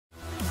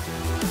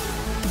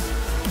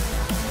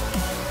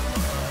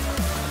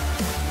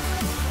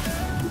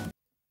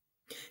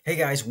Hey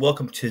guys,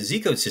 welcome to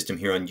ZCodeSystem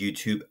here on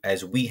YouTube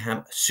as we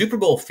have Super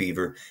Bowl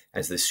fever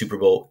as the Super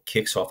Bowl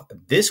kicks off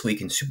this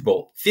week in Super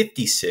Bowl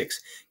 56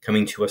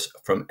 coming to us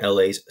from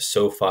LA's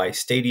SoFi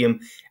Stadium.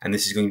 And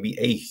this is going to be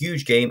a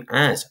huge game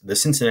as the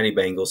Cincinnati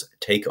Bengals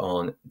take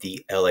on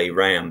the LA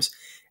Rams.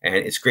 And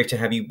it's great to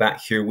have you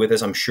back here with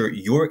us. I'm sure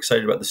you're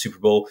excited about the Super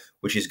Bowl,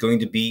 which is going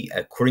to be,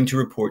 according to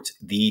reports,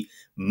 the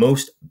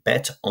most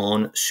bet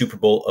on Super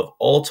Bowl of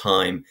all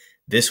time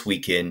this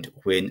weekend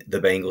when the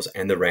Bengals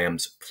and the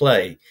Rams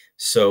play.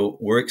 So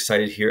we're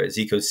excited here at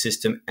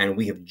ZCodeSystem, and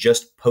we have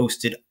just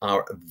posted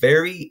our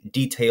very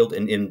detailed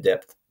and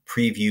in-depth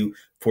preview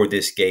for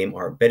this game,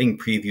 our betting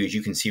preview. As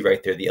you can see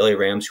right there, the LA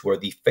Rams, who are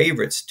the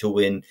favorites to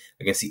win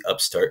against the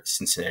upstart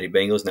Cincinnati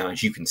Bengals. Now,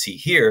 as you can see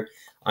here,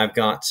 I've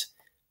got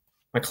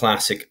my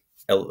classic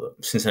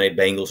Cincinnati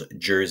Bengals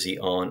jersey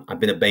on. I've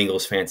been a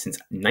Bengals fan since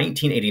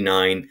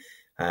 1989.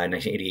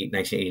 1988,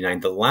 1989,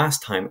 the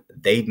last time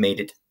they made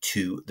it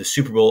to the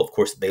Super Bowl. Of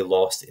course, they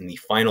lost in the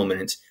final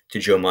minutes to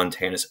Joe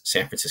Montana's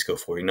San Francisco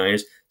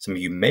 49ers. Some of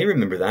you may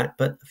remember that,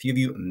 but a few of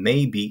you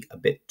may be a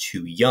bit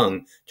too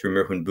young to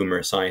remember when Boomer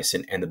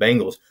Esiason and the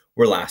Bengals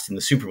were last in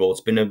the Super Bowl.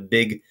 It's been a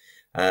big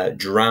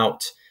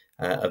drought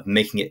of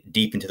making it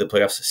deep into the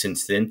playoffs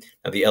since then.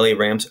 Now, the LA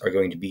Rams are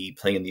going to be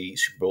playing in the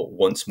Super Bowl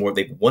once more.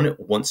 They've won it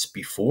once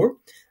before.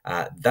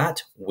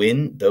 That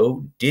win,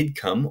 though, did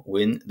come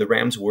when the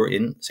Rams were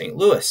in St.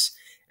 Louis,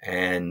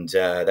 and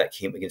that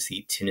came against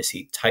the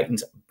Tennessee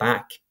Titans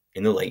back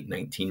in the late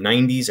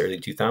 1990s, early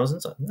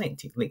 2000s, late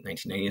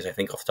 1990s, I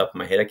think, off the top of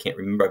my head. I can't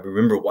remember. I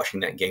remember watching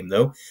that game,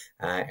 though,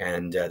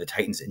 and the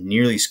Titans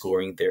nearly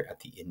scoring there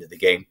at the end of the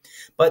game.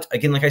 But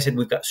again, like I said,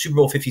 we've got Super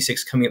Bowl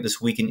 56 coming up this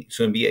weekend. It's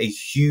going to be a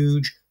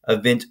huge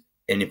event,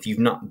 and if you've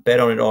not bet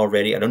on it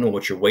already, I don't know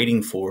what you're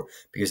waiting for,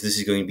 because this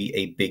is going to be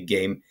a big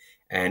game.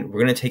 And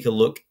we're going to take a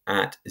look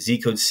at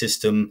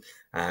ZCodeSystem,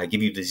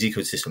 give you the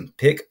ZCodeSystem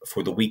pick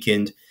for the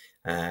weekend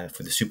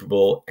for the Super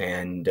Bowl,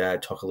 and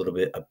talk a little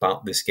bit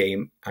about this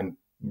game. I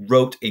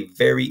wrote a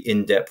very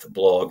in-depth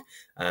blog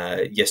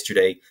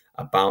yesterday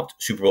about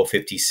Super Bowl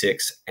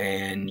 56,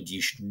 and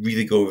you should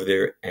really go over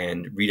there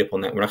and read up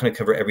on that. We're not going to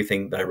cover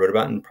everything that I wrote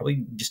about, and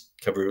probably just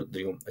cover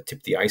a tip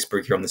of the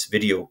iceberg here on this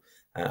video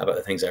about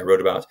the things I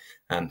wrote about.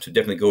 So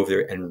definitely go over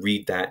there and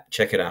read that,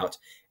 check it out.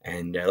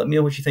 And let me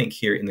know what you think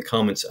here in the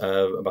comments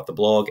about the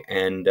blog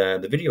and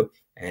the video,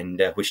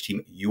 and which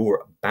team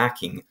you're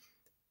backing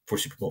for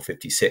Super Bowl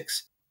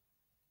 56.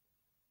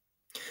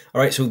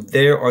 All right, so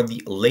there are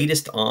the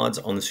latest odds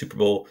on the Super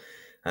Bowl,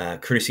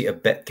 courtesy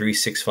of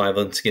Bet365.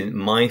 Once again,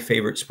 my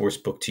favorite sports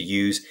book to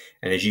use.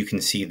 And as you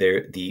can see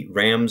there, the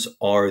Rams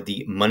are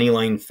the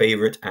moneyline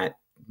favorite at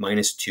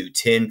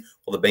 -210,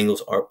 while the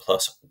Bengals are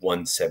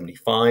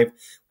 +175.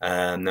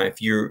 Now,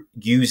 if you're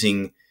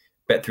using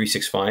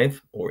Bet365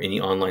 or any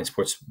online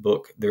sports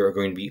book, there are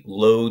going to be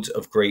loads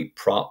of great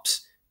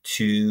props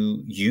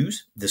to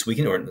use this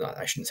weekend, or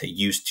I shouldn't say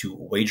use, to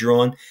wager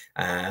on,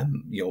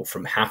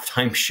 from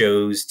halftime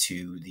shows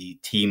to the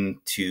team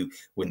to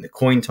win the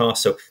coin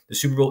toss. So the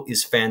Super Bowl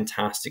is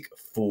fantastic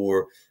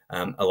for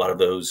a lot of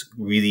those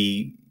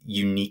really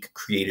unique,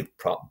 creative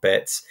prop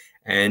bets.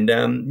 And,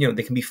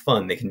 they can be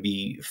fun. They can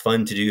be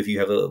fun to do if you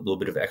have a little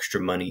bit of extra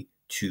money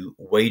to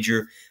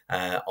wager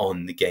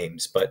on the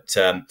games. But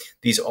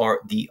these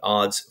are the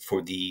odds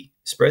for the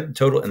spread, the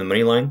total, and the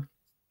money line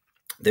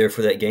there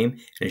for that game.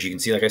 And as you can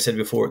see, like I said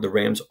before, the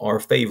Rams are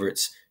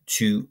favorites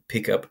to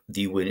pick up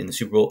the win in the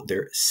Super Bowl,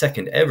 their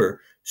second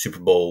ever Super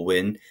Bowl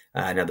win.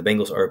 Now, the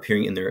Bengals are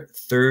appearing in their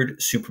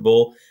third Super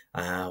Bowl.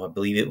 I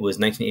believe it was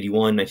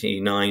 1981,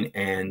 1989,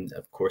 and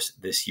of course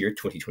this year,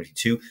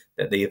 2022,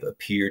 that they have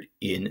appeared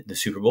in the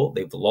Super Bowl.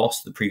 They've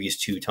lost the previous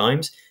two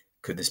times.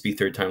 Could this be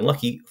third time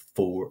lucky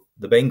for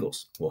the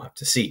Bengals? We'll have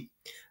to see.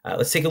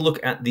 Let's take a look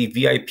at the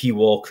VIP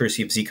wall,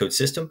 courtesy of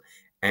ZCodeSystem,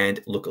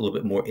 and look a little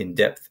bit more in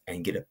depth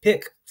and get a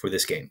pick for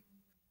this game.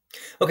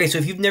 Okay, so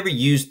if you've never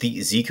used the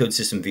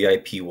ZCodeSystem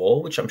VIP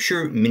wall, which I'm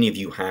sure many of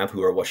you have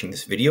who are watching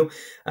this video,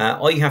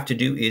 all you have to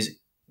do is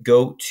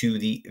go to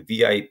the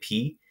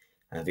VIP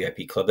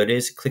club, that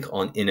is, click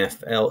on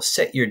NFL,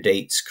 set your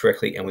dates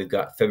correctly, and we've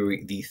got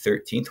February the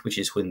 13th, which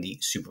is when the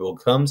Super Bowl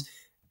comes,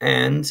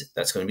 and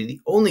that's going to be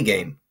the only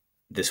game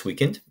this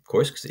weekend, of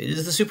course, because it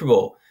is the Super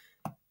Bowl.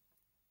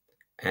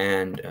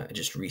 And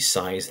just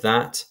resize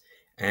that.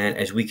 And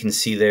as we can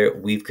see there,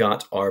 we've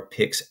got our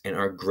picks and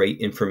our great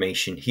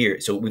information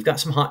here. So we've got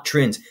some hot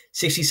trends.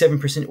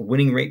 67%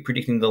 winning rate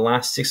predicting the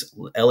last 6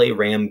 LA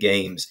Ram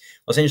games.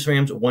 Los Angeles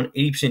Rams won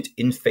 80%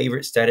 in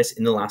favorite status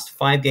in the last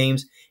 5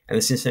 games. And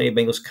the Cincinnati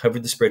Bengals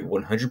covered the spread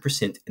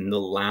 100% in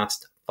the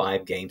last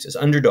 5 games as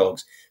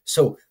underdogs.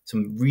 So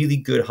some really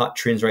good hot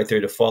trends right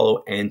there to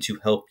follow and to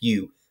help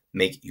you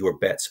make your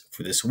bets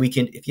for this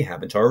weekend if you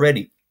haven't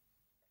already.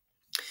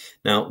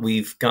 Now,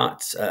 we've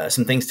got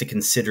some things to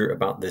consider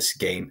about this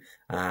game.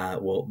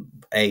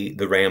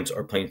 The Rams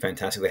are playing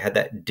fantastic. They had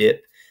that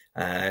dip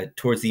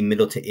towards the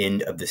middle to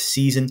end of the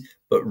season,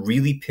 but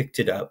really picked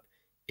it up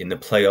in the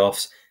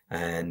playoffs.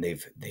 And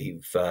they've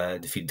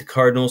defeated the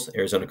Cardinals,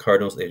 Arizona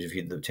Cardinals. They've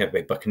defeated the Tampa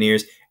Bay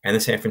Buccaneers and the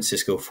San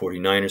Francisco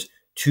 49ers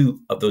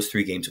 2 of those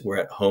 3 games were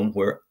at home,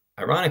 where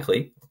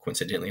ironically, or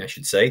coincidentally I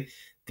should say,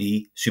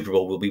 the Super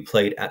Bowl will be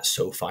played at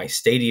SoFi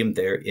Stadium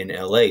there in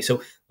LA. So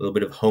a little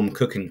bit of home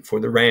cooking for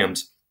the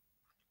Rams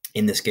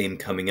in this game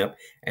coming up,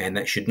 and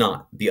that should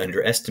not be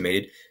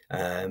underestimated.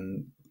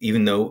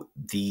 Even though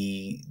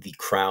the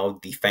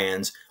crowd, the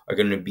fans, are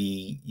going to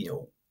be,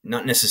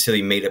 not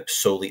necessarily made up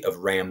solely of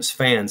Rams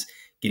fans,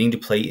 getting to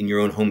play in your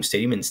own home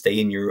stadium and stay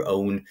in your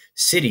own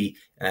city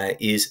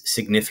is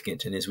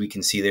significant. And as we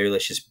can see there,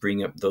 let's just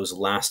bring up those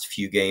last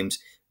few games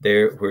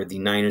there where the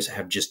Niners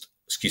have just,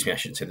 I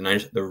shouldn't say the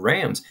Niners, the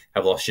Rams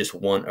have lost just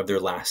 1 of their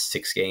last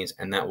 6 games,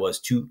 and that was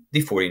to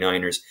the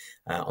 49ers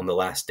on the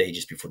last day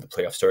just before the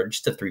playoffs started,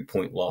 just a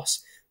 3-point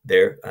loss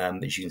there.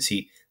 As you can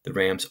see, the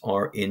Rams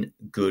are in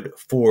good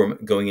form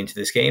going into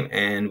this game,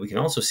 and we can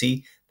also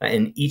see that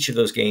in each of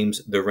those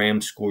games, the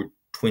Rams scored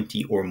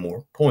 20 or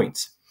more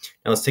points.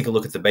 Now let's take a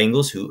look at the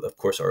Bengals, who of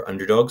course are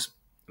underdogs.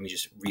 Let me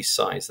just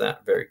resize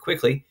that very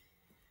quickly,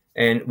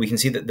 and we can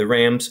see that the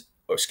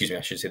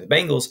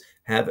Bengals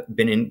have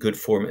been in good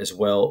form as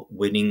well,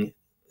 winning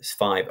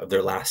 5 of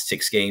their last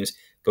 6 games,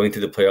 going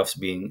through the playoffs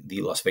being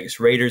the Las Vegas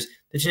Raiders,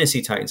 the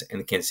Tennessee Titans, and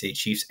the Kansas City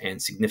Chiefs. And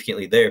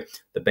significantly there,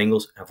 the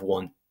Bengals have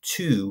won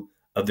 2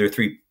 of their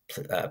 3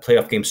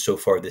 playoff games so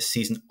far this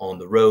season on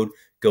the road,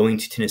 going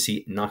to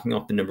Tennessee, knocking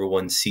off the number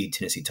 1 seed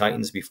Tennessee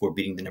Titans before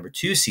beating the number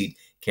 2 seed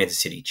Kansas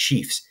City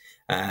Chiefs.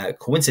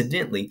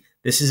 Coincidentally,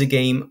 this is a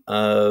game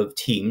of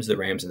teams, the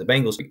Rams and the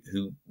Bengals,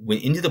 who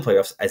went into the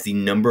playoffs as the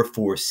number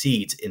 4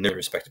 seeds in their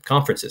respective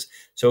conferences.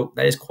 So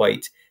that is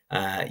quite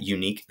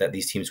unique that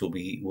these teams will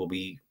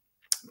be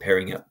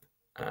pairing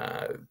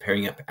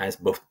up as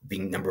both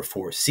being number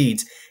 4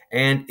 seeds,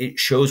 and it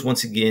shows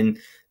once again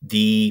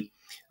the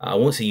I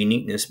won't say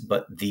uniqueness,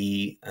 but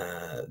the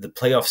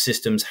playoff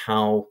systems.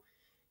 How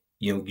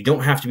you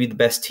don't have to be the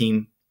best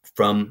team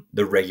from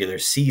the regular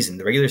season.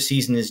 The regular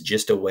season is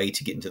just a way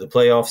to get into the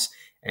playoffs,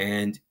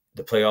 and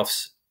the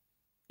playoffs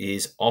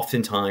is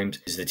oftentimes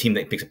the team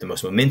that picks up the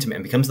most momentum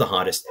and becomes the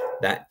hottest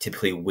that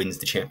typically wins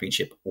the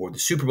championship or the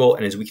Super Bowl.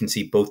 And as we can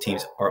see, both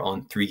teams are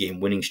on 3-game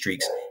winning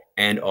streaks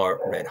and are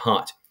red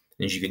hot.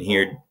 And as you can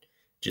hear,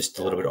 just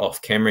a little bit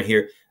off camera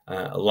here,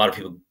 a lot of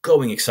people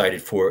going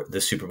excited for the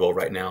Super Bowl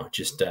right now,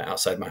 just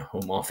outside my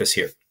home office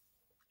here.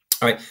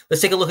 All right,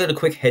 let's take a look at a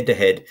quick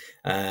head-to-head.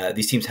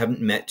 These teams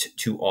haven't met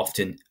too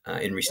often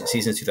in recent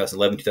seasons,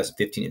 2011,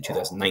 2015, and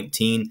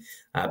 2019.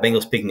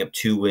 Bengals picking up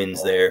 2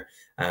 wins there,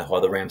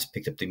 while the Rams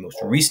picked up the most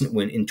recent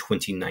win in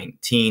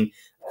 2019.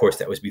 Of course,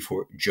 that was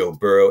before Joe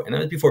Burrow, and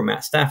that was before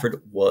Matt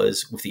Stafford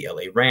was with the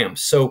LA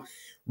Rams. So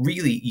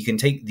really, you can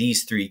take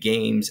these 3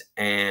 games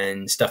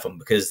and stuff them,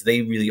 because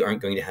they really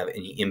aren't going to have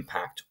any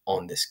impact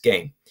on this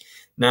game.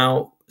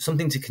 Now,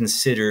 something to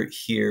consider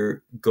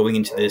here going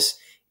into this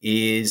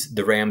is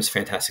the Rams'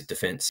 fantastic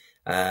defense.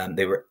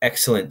 They were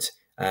excellent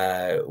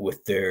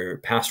with their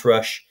pass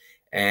rush,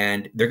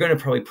 and they're going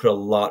to probably put a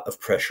lot of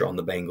pressure on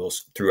the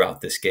Bengals throughout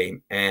this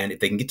game. And if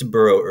they can get to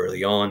Burrow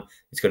early on,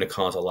 it's going to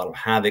cause a lot of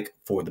havoc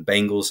for the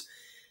Bengals.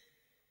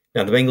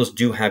 Now, the Bengals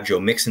do have Joe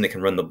Mixon that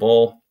can run the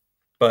ball,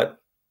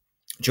 but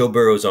Joe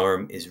Burrow's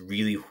arm is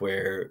really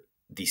where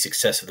the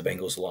success of the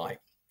Bengals lie.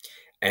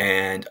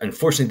 And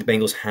unfortunately, the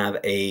Bengals have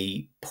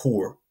a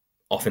poor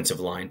offensive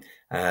line.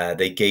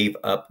 They gave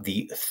up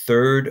the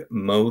 3rd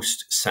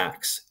most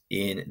sacks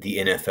in the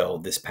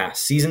NFL this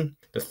past season.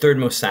 The 3rd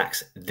most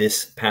sacks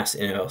this past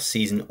NFL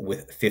season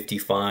with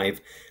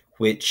 55,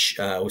 which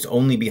was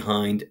only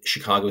behind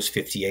Chicago's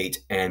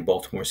 58 and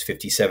Baltimore's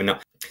 57. Now,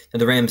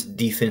 the Rams'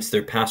 defense,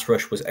 their pass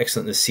rush was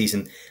excellent this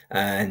season,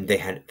 and they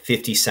had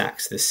 50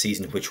 sacks this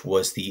season, which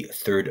was the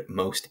 3rd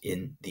most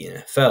in the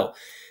NFL.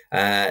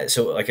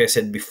 So like I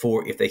said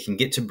before, if they can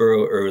get to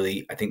Burrow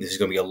early, I think this is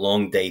going to be a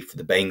long day for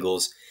the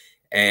Bengals.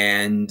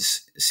 And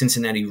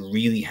Cincinnati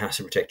really has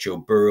to protect Joe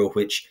Burrow,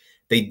 which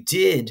they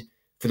did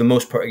for the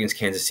most part against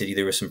Kansas City.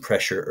 There was some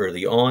pressure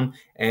early on.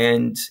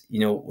 And,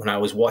 when I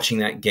was watching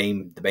that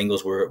game, the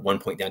Bengals were at one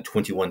point down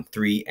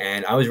 21-3,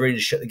 and I was ready to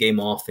shut the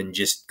game off and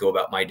just go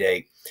about my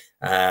day.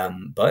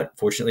 But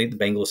fortunately, the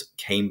Bengals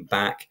came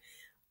back.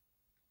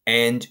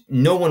 And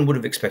no one would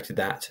have expected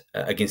that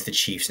against the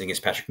Chiefs and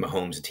against Patrick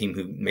Mahomes, a team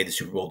who made the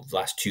Super Bowl the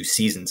last 2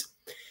 seasons.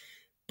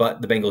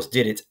 But the Bengals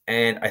did it.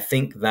 And I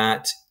think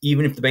that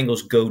even if the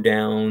Bengals go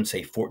down,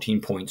 say,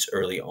 14 points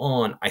early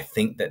on, I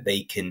think that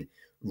they can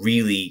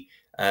really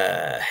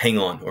hang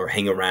on or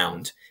hang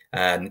around.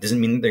 It doesn't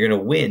mean that they're going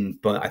to win,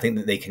 but I think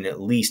that they can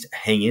at least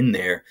hang in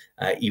there,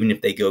 even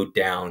if they go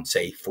down,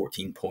 say,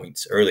 14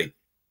 points early.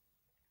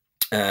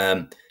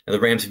 Now, the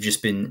Rams have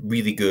just been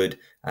really good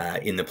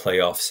in the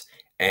playoffs.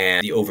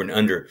 And the over and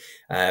under,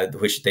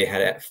 which they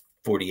had at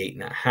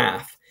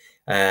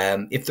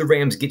 48.5. If the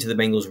Rams get to the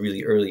Bengals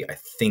really early, I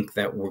think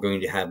that we're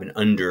going to have an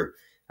under.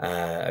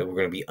 We're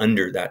going to be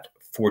under that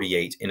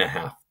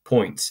 48.5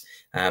 points.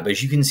 But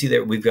as you can see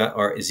there, we've got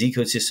our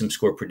ZCodeSystem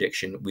score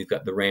prediction. We've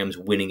got the Rams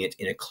winning it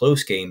in a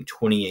close game,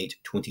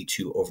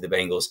 28-22 over the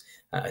Bengals,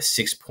 a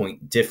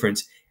 6-point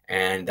difference.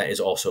 And that is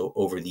also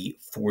over the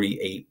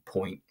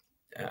 48-point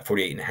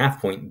 48.5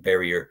 point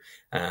barrier,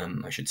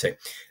 I should say.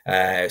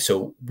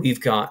 So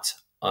we've got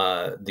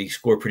the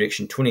score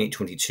prediction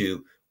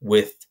 28-22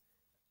 with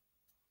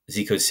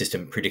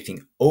ZCodeSystem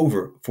predicting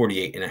over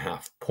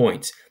 48.5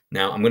 points.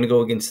 Now, I'm going to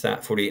go against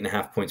that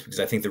 48.5 points because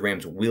I think the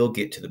Rams will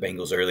get to the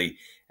Bengals early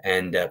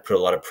and put a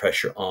lot of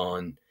pressure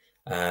on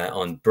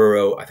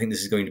Burrow. I think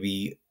this is going to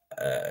be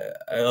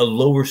a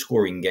lower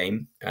scoring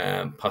game,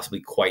 possibly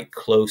quite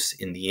close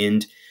in the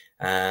end.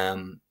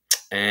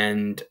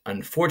 And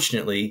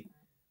unfortunately,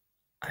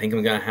 I think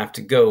I'm going to have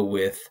to go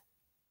with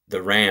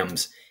the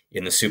Rams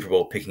in the Super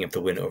Bowl, picking up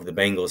the win over the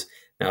Bengals.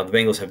 Now, the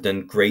Bengals have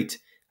done great,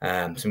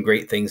 some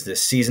great things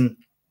this season.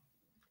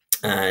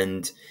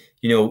 And,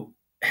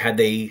 had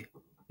they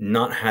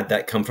not had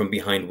that come from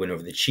behind win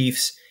over the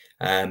Chiefs,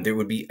 there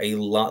would be a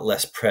lot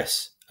less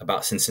press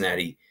about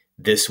Cincinnati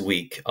this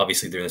week.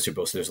 Obviously, they're in the Super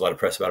Bowl, so there's a lot of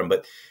press about them,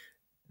 but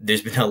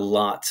there's been a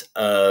lot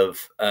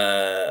of,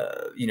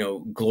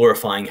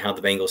 glorifying how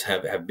the Bengals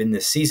have been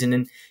this season.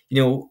 And,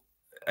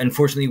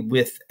 unfortunately,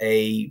 with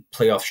a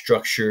playoff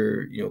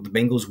structure, the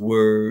Bengals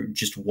were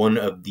just one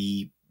of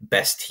the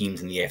best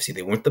teams in the AFC.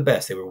 They weren't the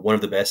best. They were one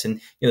of the best. And,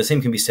 the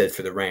same can be said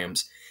for the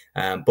Rams.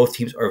 Both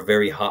teams are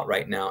very hot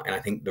right now. And I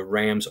think the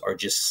Rams are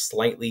just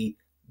slightly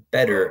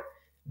better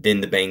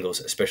than the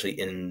Bengals, especially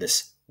in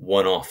this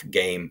one-off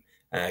game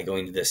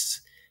going to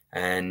this.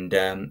 And,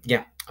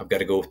 I've got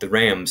to go with the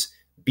Rams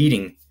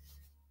beating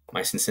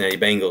my Cincinnati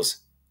Bengals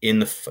in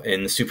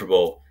the Super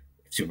Bowl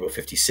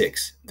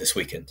 56 this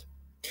weekend.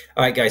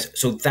 All right, guys,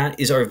 so that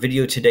is our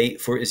video today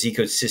for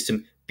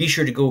ZCodeSystem. Be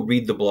sure to go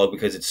read the blog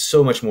because it's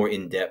so much more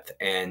in-depth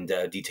and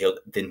detailed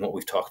than what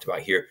we've talked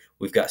about here.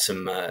 We've got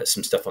some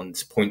stuff on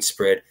this point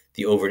spread,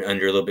 the over and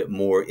under, a little bit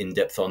more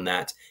in-depth on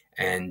that,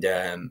 and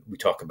we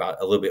talk about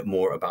a little bit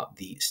more about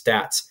the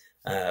stats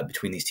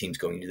between these teams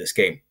going into this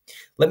game.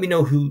 Let me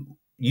know who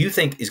you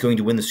think is going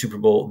to win the Super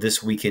Bowl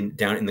this weekend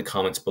down in the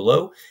comments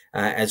below.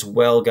 As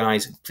well,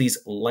 guys, please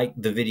like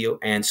the video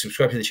and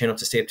subscribe to the channel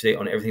to stay up to date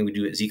on everything we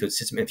do at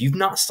ZCodeSystem. If you've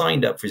not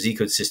signed up for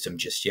ZCodeSystem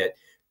just yet,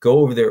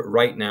 go over there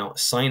right now,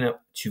 sign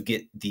up to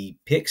get the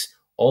picks,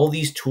 all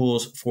these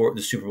tools for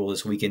the Super Bowl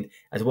this weekend,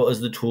 as well as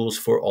the tools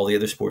for all the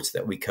other sports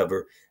that we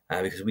cover,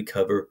 because we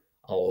cover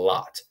a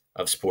lot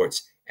of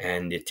sports,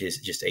 and it is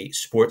just a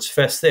sports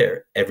fest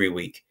there every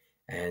week.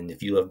 And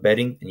if you love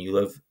betting and you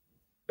love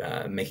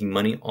making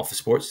money off of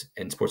sports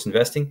and sports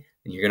investing,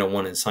 then you're going to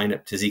want to sign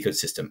up to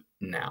ZCodeSystem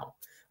now.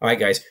 All right,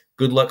 guys,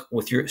 good luck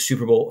with your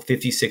Super Bowl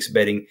 56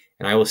 betting,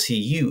 and I will see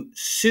you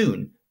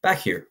soon back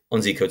here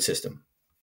on ZCodeSystem.